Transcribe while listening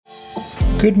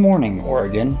Good morning,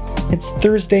 Oregon. It's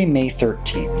Thursday, May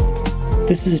 13th.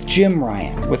 This is Jim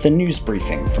Ryan with a news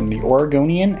briefing from the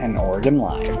Oregonian and Oregon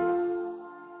Live.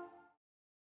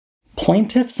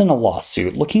 Plaintiffs in a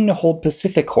lawsuit looking to hold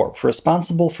PacifiCorp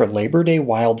responsible for Labor Day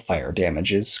wildfire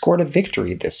damages scored a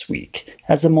victory this week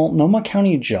as a Multnomah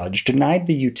County judge denied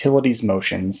the utility's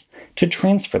motions to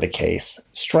transfer the case,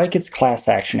 strike its class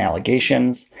action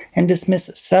allegations, and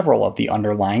dismiss several of the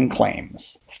underlying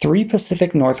claims. 3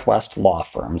 Pacific Northwest law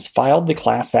firms filed the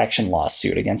class action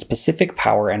lawsuit against Pacific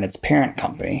Power and its parent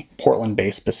company,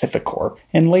 Portland-based PacifiCorp,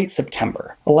 in late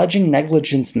September, alleging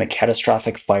negligence in the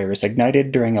catastrophic fires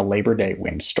ignited during a Labor Day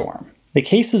windstorm. The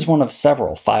case is one of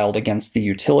several filed against the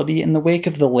utility in the wake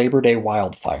of the Labor Day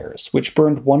wildfires, which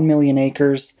burned 1 million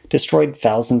acres, destroyed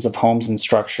thousands of homes and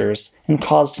structures, and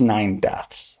caused 9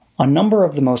 deaths. A number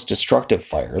of the most destructive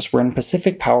fires were in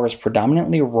Pacific Power's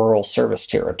predominantly rural service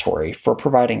territory for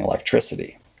providing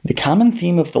electricity. The common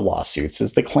theme of the lawsuits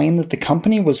is the claim that the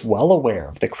company was well aware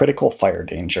of the critical fire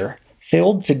danger,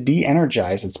 failed to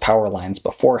de-energize its power lines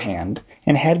beforehand,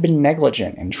 and had been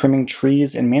negligent in trimming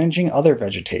trees and managing other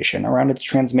vegetation around its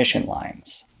transmission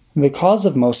lines. The cause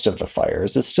of most of the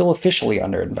fires is still officially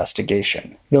under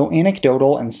investigation, though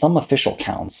anecdotal and some official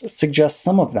counts suggest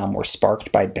some of them were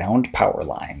sparked by downed power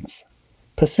lines.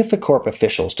 PacifiCorp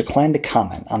officials declined to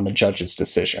comment on the judge's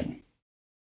decision.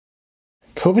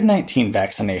 COVID-19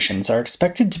 vaccinations are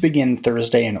expected to begin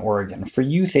Thursday in Oregon for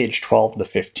youth aged 12 to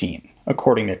 15,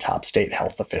 according to top state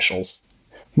health officials.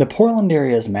 The Portland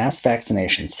area's mass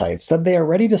vaccination site said they are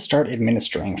ready to start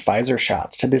administering Pfizer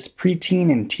shots to this preteen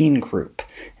and teen group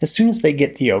as soon as they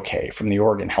get the okay from the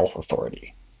Oregon Health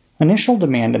Authority. Initial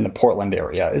demand in the Portland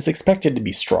area is expected to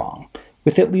be strong,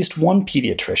 with at least one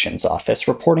pediatrician's office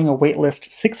reporting a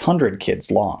waitlist 600 kids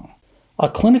long. A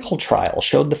clinical trial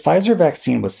showed the Pfizer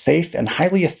vaccine was safe and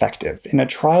highly effective in a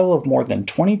trial of more than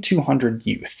 2,200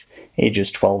 youth, ages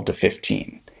 12 to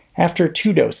 15. After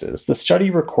 2 doses, the study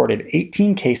recorded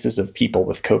 18 cases of people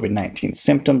with COVID-19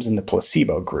 symptoms in the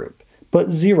placebo group, but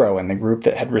 0 in the group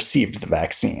that had received the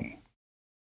vaccine.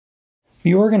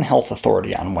 The Oregon Health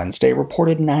Authority on Wednesday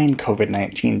reported 9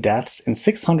 COVID-19 deaths and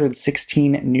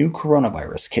 616 new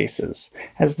coronavirus cases,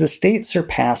 as the state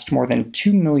surpassed more than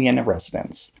 2 million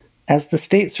residents,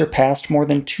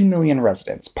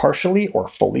 partially or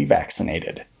fully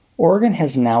vaccinated. Oregon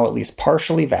has now at least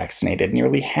partially vaccinated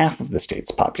nearly half of the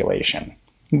state's population.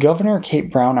 Governor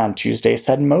Kate Brown on Tuesday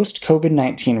said most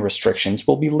COVID-19 restrictions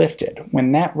will be lifted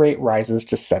when that rate rises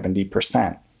to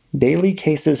 70%. Daily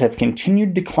cases have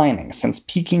continued declining since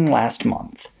peaking last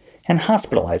month, and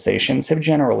hospitalizations have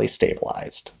generally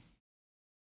stabilized.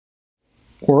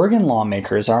 Oregon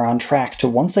lawmakers are on track to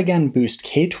once again boost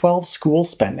K-12 school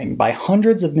spending by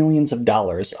hundreds of millions of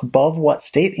dollars above what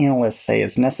state analysts say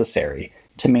is necessary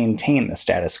to maintain the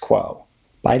status quo.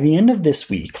 By the end of this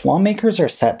week, lawmakers are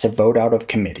set to vote out of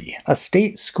committee a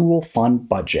state school fund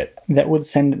budget that would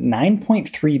send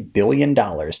 $9.3 billion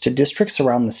to districts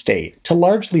around the state to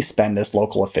largely spend as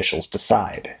local officials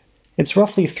decide. It's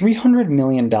roughly $300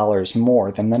 million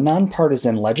more than the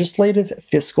nonpartisan Legislative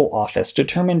Fiscal Office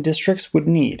determined districts would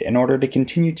need in order to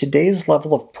continue today's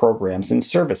level of programs and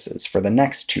services for the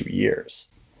next 2 years.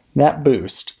 That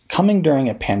boost, coming during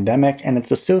a pandemic and its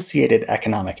associated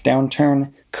economic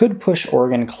downturn, could push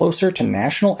Oregon closer to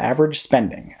national average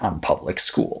spending on public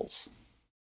schools.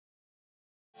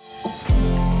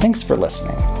 Thanks for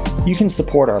listening. You can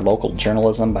support our local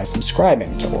journalism by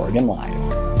subscribing to Oregon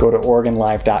Live. Go to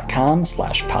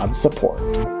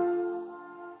OregonLive.com/podsupport.